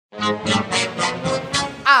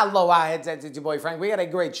Aloha headsets, it's your boy Frank. We got a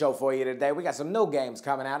great show for you today. We got some new games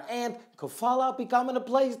coming out, and could Fallout be coming to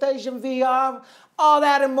PlayStation VR? All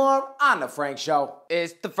that and more on The Frank Show.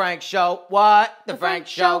 It's The Frank Show. What? The Frank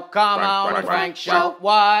Show. Come on, The Frank Show.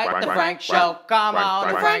 What? The Frank Show. Come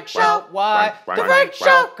on, The Frank Show. What? The Frank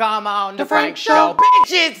Show. Come on, The Frank Show.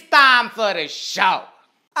 Bitch, it's time for the show.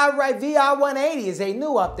 Alright, VR180 is a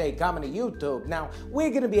new update coming to YouTube. Now,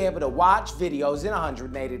 we're going to be able to watch videos in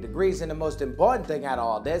 180 degrees, and the most important thing out of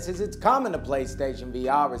all this is it's coming to PlayStation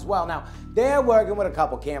VR as well. Now, they're working with a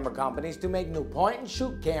couple camera companies to make new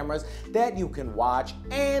point-and-shoot cameras that you can watch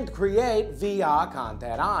and create VR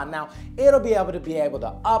content on. Now, it'll be able to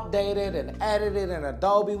update it and edit it in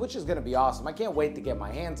Adobe, which is going to be awesome. I can't wait to get my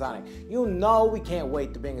hands on it. You know we can't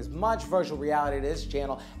wait to bring as much virtual reality to this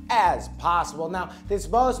channel as possible. Now, this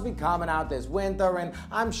supposed to be coming out this winter, and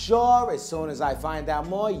I'm sure as soon as I find out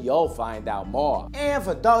more, you'll find out more. And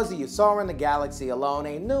for those of you soaring the galaxy alone,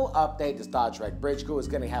 a new update to Star Trek Bridge Crew is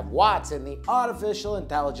going to have Watson, the artificial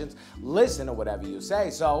intelligence, listen to whatever you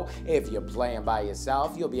say. So if you're playing by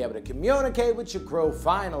yourself, you'll be able to communicate with your crew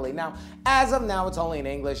finally. Now, as of now, it's only in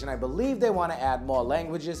English, and I believe they want to add more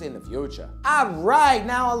languages in the future. Alright,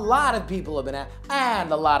 now a lot of people have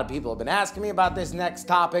been asking me about this next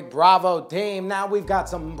topic. Bravo team. Now we've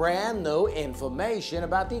got some brand new information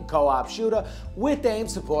about the co-op shooter with aim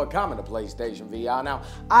support coming to PlayStation VR. Now,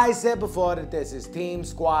 I said before that this is team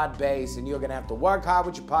squad based and you're gonna have to work hard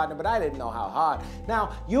with your partner, but I didn't know how hard.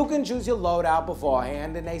 Now, you can choose your loadout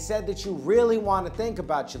beforehand, and they said that you really want to think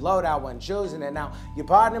about your loadout when choosing it. Now, your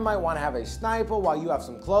partner might want to have a sniper while you have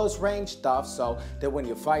some close range stuff, so that when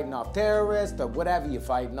you're fighting off terrorists or whatever you're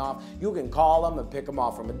fighting off, you can call them and pick them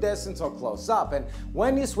off from a distance or close up. And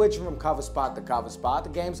when you're switching from cover spot to cover spot, the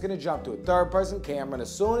game's gonna jump to a third-person camera, and as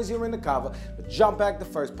soon as you're in the cover, jump back to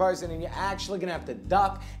first person, and you're actually gonna have to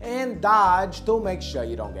duck and dodge to make sure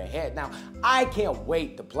you don't get hit. Now, I can't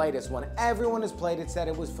wait to play this one. Everyone has played it, said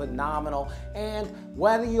it was phenomenal, and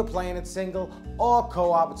whether you're playing it single or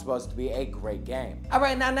co-op, it's supposed to be a great game.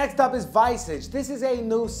 Alright, now next up is Visage. This is a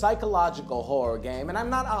new psychological horror game, and I'm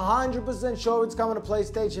not 100% sure it's coming to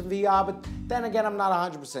PlayStation VR, but then again, I'm not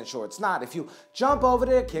 100% sure it's not. If you jump over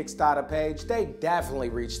to their Kickstarter page, they definitely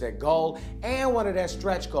reached their goal, and one of their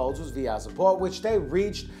stretch goals was VR support, which they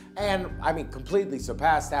reached, and I mean completely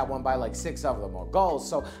surpassed that one by like 6 of them more goals.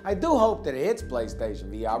 So I do hope that it hits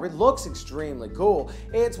PlayStation VR. It looks extremely cool.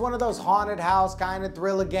 It's one of those haunted house kind of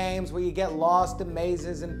thriller games where you get lost in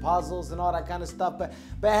mazes and puzzles and all that kind of stuff, but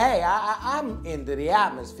hey, I'm into the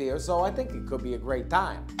atmosphere, so I think it could be a great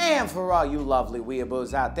time. And for all you lovely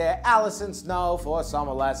weeaboos out there, Allison Snow for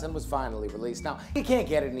Summer Lesson was finally released. Now, you can't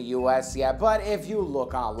get it in the US yet, but if you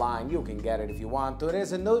look online, you can get it if you want to.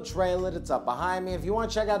 There's a new trailer that's up behind me. If you want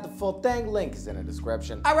to check out the full thing, link is in the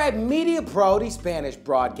description. Alright, Media Pro, the Spanish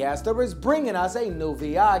broadcaster, is bringing us a new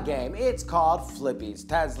VR game. It's called Flippy's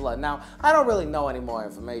Tesla. Now, I don't really know any more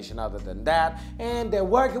information other than that, and they're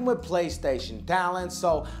working with PlayStation talent,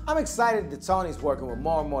 so I'm excited that Sony's working with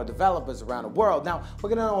more and more developers around the world. Now, we're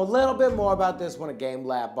gonna know a little bit more about this one at Game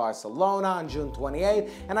Lab Barcelona on June 28th,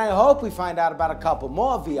 and I hope we find out about a couple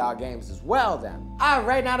more VR games as well then.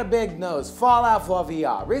 Alright, now the big news. Fallout 4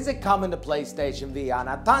 VR. Is it coming to PlayStation VR?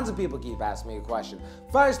 Now, tons of people keep asking me a question.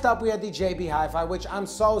 First up, we had the JB Hi-Fi, which I'm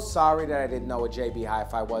so sorry that I didn't know what JB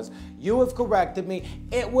Hi-Fi was. You have corrected me.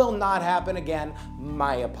 It will not happen again.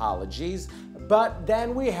 My apologies. But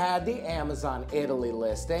then we had the Amazon Italy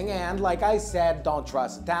listing, and like I said, don't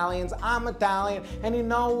trust Italians. I'm Italian, and you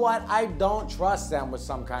know what? I don't trust them with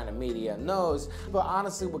some kind of media news. But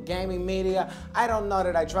honestly, with gaming media, I don't know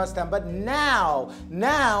that I trust them. But now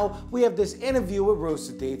we have this interview with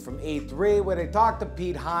Rooster Teeth from E3 where they talked to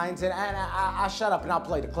Pete Hines, and I'll shut up and I'll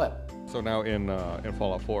play the clip. So now in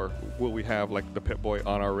Fallout 4, will we have like the Pip-Boy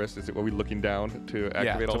on our wrist? Are we looking down to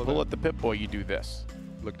activate all of it? To pull at the Pip-Boy, you do this.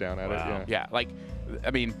 Look down at it, yeah. Like,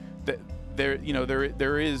 I mean,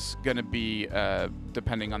 there is going to be,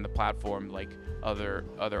 depending on the platform, like other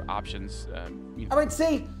options. All right,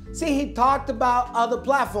 see, he talked about other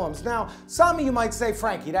platforms. Now, some of you might say,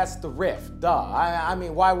 Frankie, that's the Rift, duh. I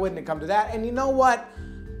mean, why wouldn't it come to that? And you know what?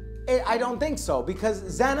 I don't think so, because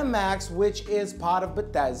ZeniMax, which is part of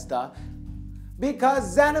Bethesda,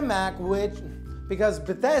 because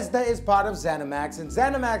Bethesda is part of ZeniMax, and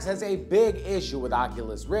ZeniMax has a big issue with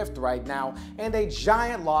Oculus Rift right now, and a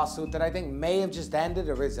giant lawsuit that I think may have just ended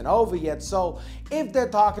or isn't over yet. So if they're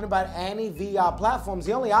talking about any VR platforms,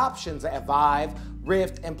 the only options are Vive,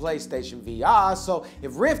 Rift, and PlayStation VR. So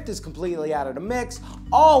if Rift is completely out of the mix,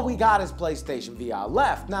 all we got is PlayStation VR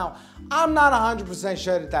left. Now, I'm not 100%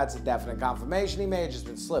 sure that that's a definite confirmation. He may have just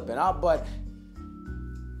been slipping up, but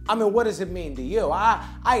I mean, what does it mean to you?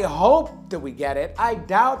 I hope that we get it. I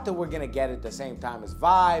doubt that we're gonna get it at the same time as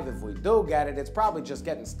Vive. If we do get it, it's probably just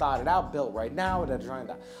getting started out, built right now. They're trying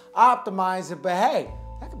to optimize it, but hey,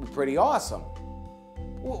 that could be pretty awesome.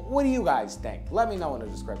 What do you guys think? Let me know in the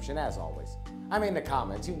description, as always. I mean, the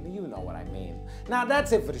comments, you know what I mean. Now,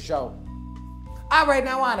 that's it for the show. All right,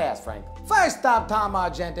 now on to Ask Frank. First up, Tom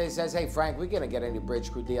Argente says, hey Frank, we're gonna get any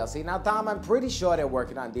Bridge Crew DLC. Now Tom, I'm pretty sure they're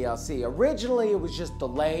working on DLC. Originally, it was just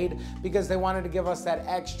delayed because they wanted to give us that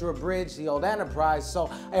extra bridge, the old Enterprise, so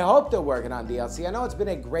I hope they're working on DLC. I know it's been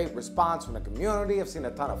a great response from the community. I've seen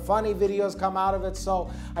a ton of funny videos come out of it,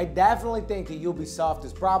 so I definitely think that Ubisoft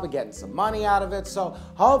is probably getting some money out of it, so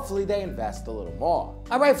hopefully they invest a little more.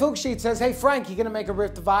 All right, Fook Sheet says, hey Frank, you gonna make a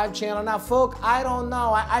Rift to Vive channel? Now Fook, I don't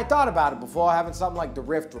know. I thought about it before, having something like the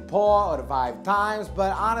Rift Report or the Vive Times,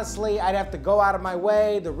 but honestly, I'd have to go out of my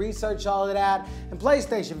way to research all of that, and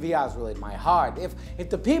PlayStation VR is really my heart. If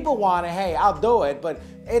the people want it, hey, I'll do it, but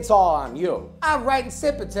it's all on you. All right, and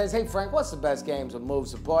Sippet says, hey Frank, what's the best games with move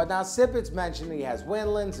support? Now Sippet's mentioned he has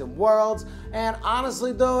Windlands and Worlds, and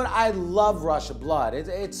honestly, dude, I love Rush of Blood.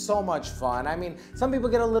 It's so much fun. I mean, some people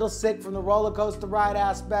get a little sick from the roller coaster ride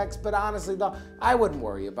aspects, but honestly, though, I wouldn't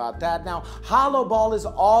worry about that. Now, Hollow Ball is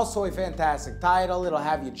also a fantastic title. It'll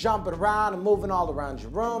have you jumping around and moving all around your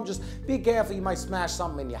room. Just be careful, you might smash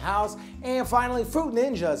something in your house. And finally, Fruit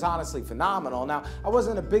Ninja is honestly phenomenal. Now, I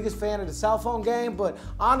wasn't the biggest fan of the cell phone game, but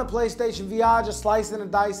on the PlayStation VR, just slicing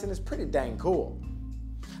and dicing is pretty dang cool.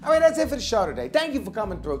 All right, that's it for the show today. Thank you for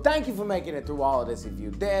coming through. Thank you for making it through all of this if you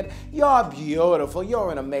did. You're beautiful.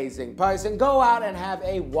 You're an amazing person. Go out and have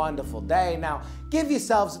a wonderful day. Now, give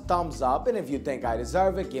yourselves a thumbs up, and if you think I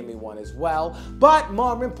deserve it, give me one as well. But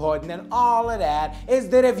more important than all of that is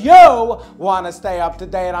that if you want to stay up to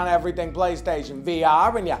date on everything PlayStation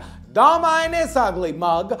VR and you don't mind this ugly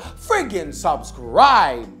mug, friggin'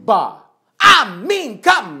 subscribe. I mean,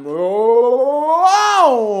 come on.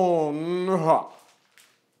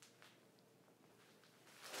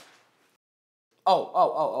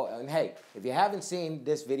 Oh, and hey, if you haven't seen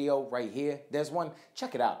this video right here, there's one,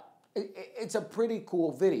 check it out. It's a pretty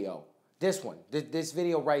cool video. This one, this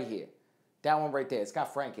video right here. That one right there, it's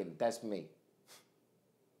got Frank in it, that's me.